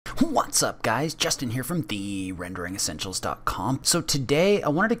What's up, guys? Justin here from therenderingessentials.com. So today I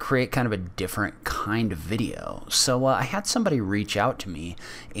wanted to create kind of a different kind of video. So I had somebody reach out to me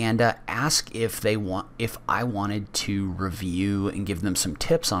and ask if I wanted to review and give them some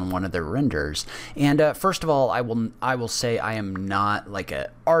tips on one of their renders. And first of all, I will say I am not like an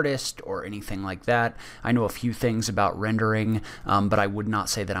artist or anything like that. I know a few things about rendering, but I would not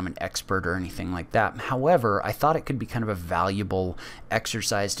say that I'm an expert or anything like that. However, I thought it could be kind of a valuable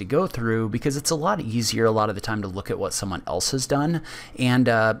exercise to go through because it's a lot easier a lot of the time to look at what someone else has done and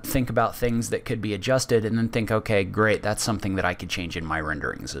think about things that could be adjusted and then think, okay, great, that's something that I could change in my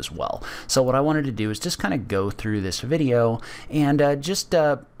renderings as well. So what I wanted to do is just kind of go through this video and just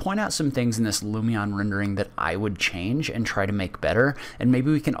point out some things in this LUMION rendering that I would change and try to make better, and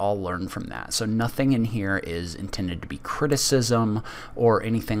maybe we can all learn from that. So nothing in here is intended to be criticism or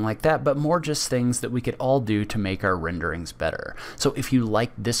anything like that, but more just things that we could all do to make our renderings better. So if you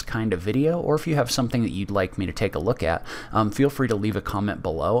like this kind of video, or if you have something that you'd like me to take a look at, feel free to leave a comment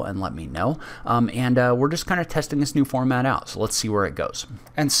below and let me know. We're just kind of testing this new format out, so let's see where it goes.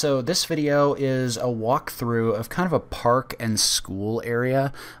 And so this video is a walkthrough of kind of a park and school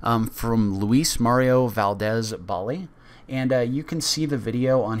area from Luis Mario Valdez Bali. And you can see the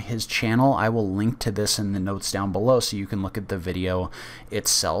video on his channel. I will link to this in the notes down below so you can look at the video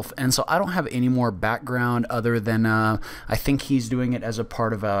itself. And so I don't have any more background other than I think he's doing it as a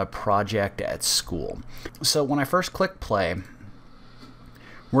part of a project at school. So when I first click play,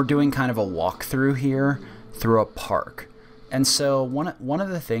 we're doing kind of a walkthrough here through a park. And so one of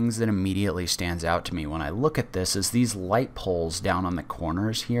the things that immediately stands out to me when I look at this is these light poles down on the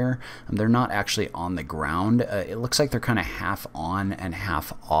corners here. They're not actually on the ground. It looks like they're kind of half on and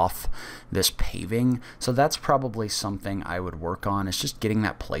half off this paving. So that's probably something I would work on, is just getting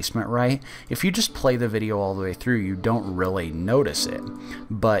that placement right. If you just play the video all the way through, you don't really notice it.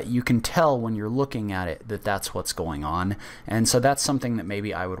 But you can tell when you're looking at it that that's what's going on. And so that's something that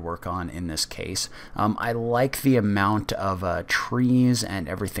maybe I would work on in this case. I like the amount of trees and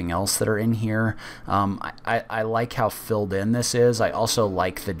everything else that are in here. I like how filled in this is. I also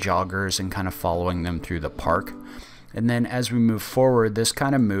like the joggers and kind of following them through the park. And then as we move forward, this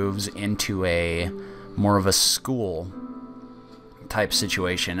kind of moves into a more of a school type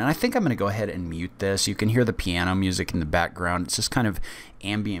situation. And I think I'm going to go ahead and mute this. You can hear the piano music in the background. It's just kind of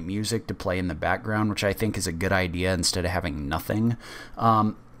ambient music to play in the background, which I think is a good idea instead of having nothing.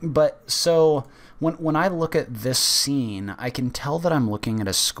 But so when I look at this scene, I can tell that I'm looking at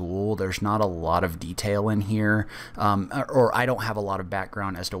a school. There's not a lot of detail in here, or I don't have a lot of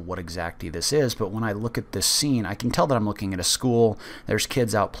background as to what exactly this is, but when I look at this scene, I can tell that I'm looking at a school. There's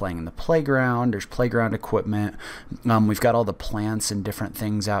kids out playing in the playground. There's playground equipment. We've got all the plants and different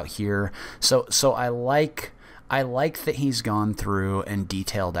things out here. So I like that he's gone through and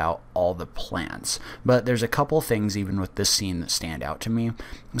detailed out all the plants, but there's a couple things even with this scene that stand out to me.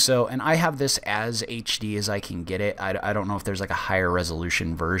 So, and I have this as HD as I can get it. I don't know if there's like a higher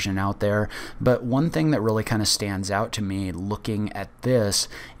resolution version out there, but one thing that really kind of stands out to me looking at this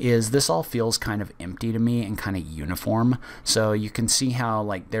is this all feels kind of empty to me and kind of uniform. So you can see how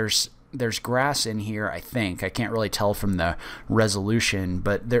like there's grass in here, I think. I can't really tell from the resolution,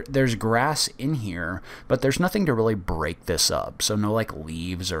 but there's grass in here, but there's nothing to really break this up. So no like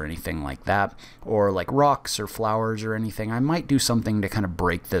leaves or anything like that, or like rocks or flowers or anything. I might do something to kind of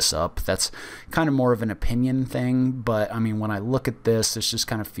break this up. That's kind of more of an opinion thing, but I mean, when I look at this, this just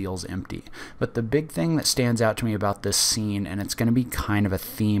kind of feels empty. But the big thing that stands out to me about this scene, and it's going to be kind of a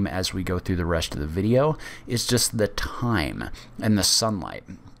theme as we go through the rest of the video, is just the time and the sunlight.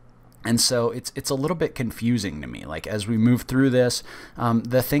 And so it's a little bit confusing to me. Like as we move through this,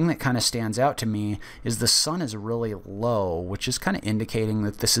 the thing that kind of stands out to me is the sun is really low, which is kind of indicating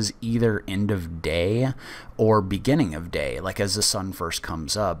that this is either end of day or beginning of day, like as the sun first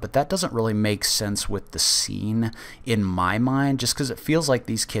comes up. But that doesn't really make sense with the scene in my mind, just because it feels like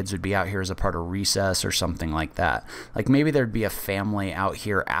these kids would be out here as a part of recess or something like that. Like maybe there'd be a family out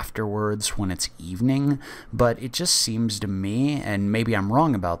here afterwards when it's evening, but it just seems to me, and maybe I'm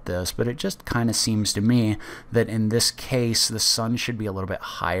wrong about this, but it just kind of seems to me that in this case the sun should be a little bit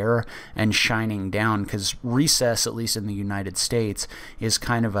higher and shining down, because recess, at least in the United States, is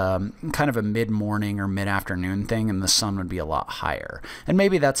kind of a mid-morning or mid-afternoon thing, and the sun would be a lot higher. And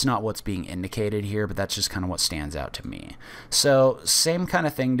maybe that's not what's being indicated here, but that's just kind of what stands out to me. So same kind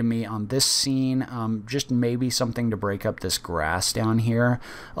of thing to me on this scene, just maybe something to break up this grass down here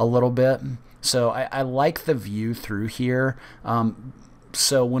a little bit. So I like the view through here.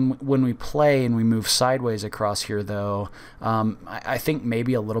 So when we play and we move sideways across here, though, I think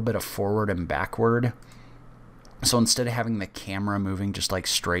maybe a little bit of forward and backward So instead of having the camera moving just like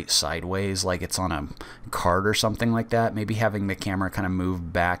straight sideways like it's on a cart or something like that, maybe having the camera kind of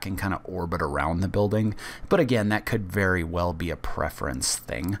move back and kind of orbit around the building. But again, that could very well be a preference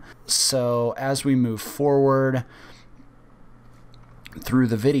thing. So as we move forward through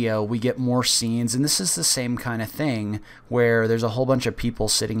the video, we get more scenes, and this is the same kind of thing where there's a whole bunch of people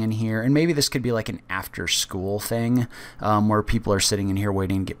sitting in here, and maybe this could be like an after school thing where people are sitting in here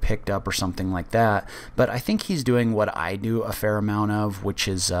waiting to get picked up or something like that. But I think he's doing what I do a fair amount of, which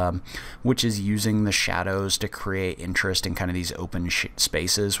is using the shadows to create interest in kind of these open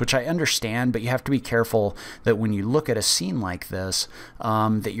spaces, which I understand, but you have to be careful that when you look at a scene like this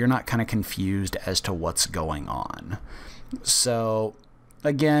that you're not kind of confused as to what's going on. So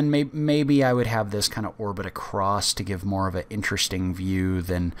again, maybe I would have this kind of orbit across to give more of an interesting view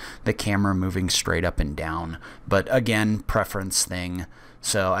than the camera moving straight up and down. But again, preference thing.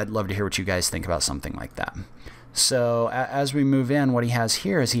 So I'd love to hear what you guys think about something like that. So as we move in, what he has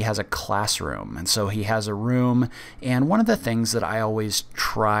here is he has a classroom. And so he has a room. And one of the things that I always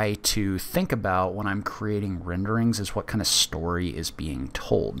try to think about when I'm creating renderings is what kind of story is being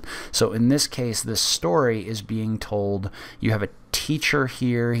told. So in this case, this story is being told. You have a teacher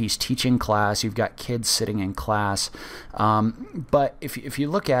here, he's teaching class, you've got kids sitting in class, but if you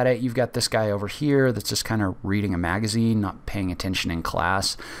look at it, you've got this guy over here that's just kind of reading a magazine, not paying attention in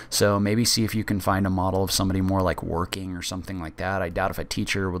class. So maybe see if you can find a model of somebody more like working or something like that. I doubt if a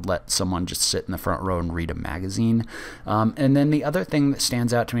teacher would let someone just sit in the front row and read a magazine. And then the other thing that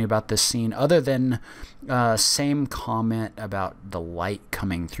stands out to me about this scene, other than same comment about the light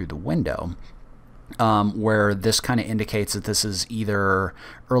coming through the window, where this kind of indicates that this is either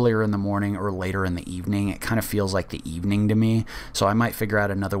earlier in the morning or later in the evening. It kind of feels like the evening to me, so I might figure out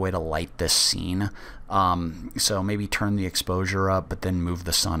another way to light this scene. So maybe turn the exposure up, but then move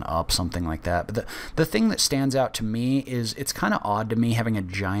the sun up, something like that. But the thing that stands out to me is it's kind of odd to me having a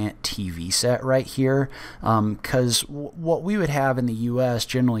giant TV set right here, because what we would have in the US,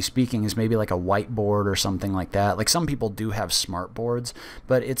 generally speaking, is maybe like a whiteboard or something like that. Like some people do have smart boards,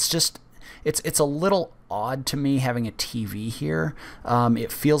 but it's just it's a little odd to me having a TV here.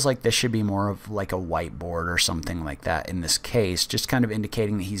 It feels like this should be more of like a whiteboard or something like that in this case, just kind of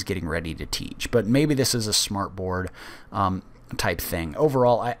indicating that he's getting ready to teach. But maybe this is a smart board type thing.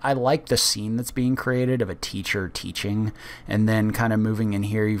 Overall, I like the scene that's being created of a teacher teaching, and then kind of moving in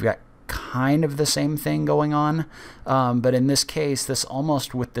here, you've got kind of the same thing going on, but in this case, this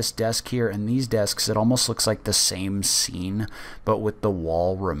almost with this desk here and these desks, it almost looks like the same scene but with the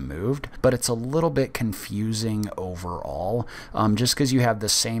wall removed. But it's a little bit confusing overall, just because you have the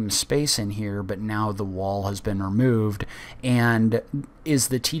same space in here but now the wall has been removed. And is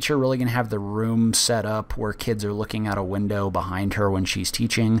the teacher really going to have the room set up where kids are looking out a window behind her when she's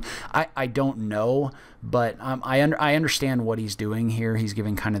teaching? I don't know, but I understand what he's doing here. He's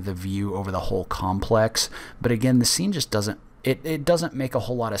giving kind of the view over the whole complex, but again, the scene just doesn't it doesn't make a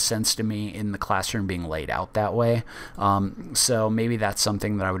whole lot of sense to me in the classroom being laid out that way. So maybe that's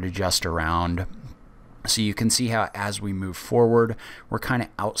something that I would adjust around. So you can see how as we move forward, we're kind of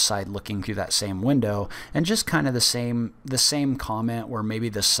outside looking through that same window, and just kind of the same comment where maybe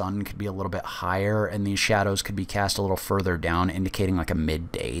the sun could be a little bit higher and these shadows could be cast a little further down, indicating like a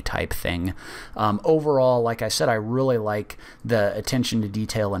midday type thing. Overall, like I said, I really like the attention to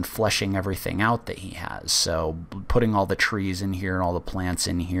detail and fleshing everything out that he has. So putting all the trees in here and all the plants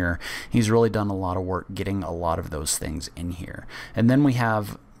in here, he's really done a lot of work getting a lot of those things in here. And then we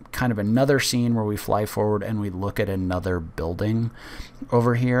have kind of another scene where we fly forward and we look at another building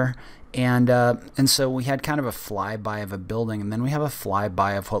over here. And so we had kind of a flyby of a building, and then we have a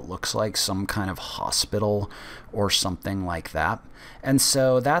flyby of what looks like some kind of hospital or something like that. And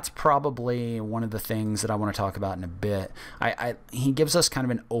so that's probably one of the things that I want to talk about in a bit. He gives us kind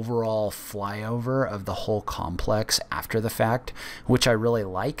of an overall flyover of the whole complex after the fact, which I really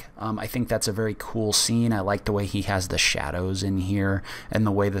like. I think that's a very cool scene. I like the way he has the shadows in here and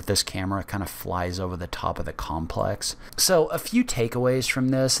the way that this camera kind of flies over the top of the complex. So a few takeaways from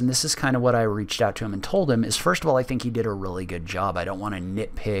this, and this is kind of what I reached out to him and told him, is first of all, I think he did a really good job. I don't want to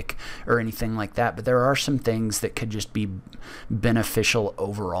nitpick or anything like that, but there are some things that could just be beneficial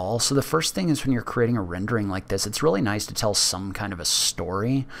overall. So the first thing is when you're creating a rendering like this, it's really nice to tell some kind of a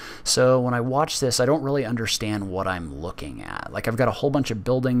story. So when I watch this, I don't really understand what I'm looking at. Like I've got a whole bunch of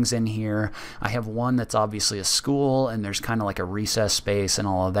buildings in here. I have one that's obviously a school, and there's kind of like a recess space and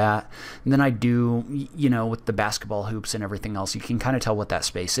all of that. And then I do, you know, with the basketball hoops and everything else, you can kind of tell what that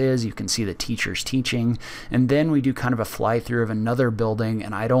space is. You can see the teachers teaching. And then we do kind of a fly through of another building,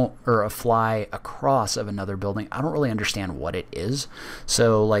 and or a fly across of another building. I don't really understand what it is.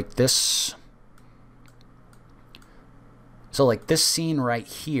 So like this So like this scene right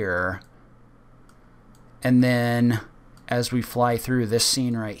here, and then as we fly through this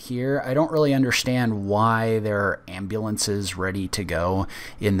scene right here, I don't really understand why there are ambulances ready to go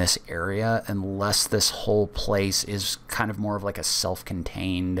in this area unless this whole place is kind of more of like a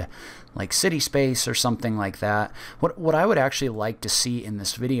self-contained like city space or something like that. What I would actually like to see in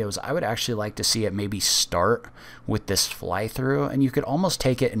this video is I would actually like to see it maybe start with this fly through, and you could almost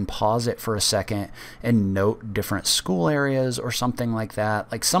take it and pause it for a second and note different school areas or something like that.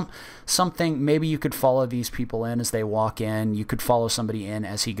 Like something, maybe you could follow these people in as they walk in. You could follow somebody in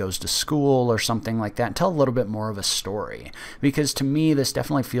as he goes to school or something like that and tell a little bit more of a story. Because to me, this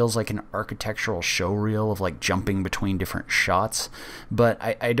definitely feels like an architectural show reel of like jumping between different shots, but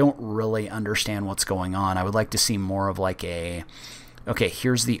I don't really understand what's going on. I would like to see more of like a, okay,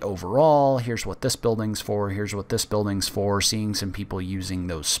 here's the overall, here's what this building's for, here's what this building's for, seeing some people using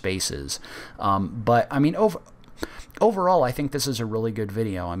those spaces. But I mean, overall, I think this is a really good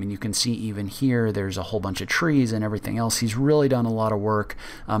video. I mean, you can see even here, there's a whole bunch of trees and everything else. He's really done a lot of work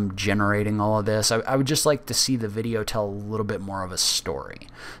generating all of this. I would just like to see the video tell a little bit more of a story.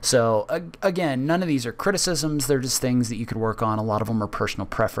 So again, none of these are criticisms. They're just things that you could work on. A lot of them are personal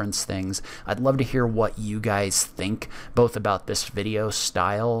preference things. I'd love to hear what you guys think, both about this video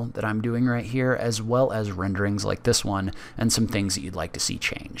style that I'm doing right here, as well as renderings like this one, and some things that you'd like to see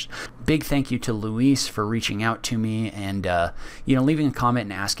changed. Big thank you to Luis for reaching out to me and you know, leaving a comment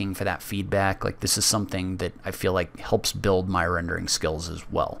and asking for that feedback. Like, this is something that I feel like helps build my rendering skills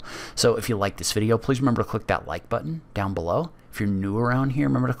as well. So if you like this video, please remember to click that like button down below. If you're new around here,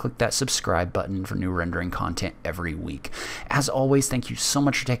 remember to click that subscribe button for new rendering content every week. As always, thank you so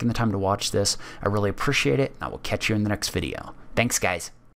much for taking the time to watch this. I really appreciate it, and I will catch you in the next video. Thanks, guys.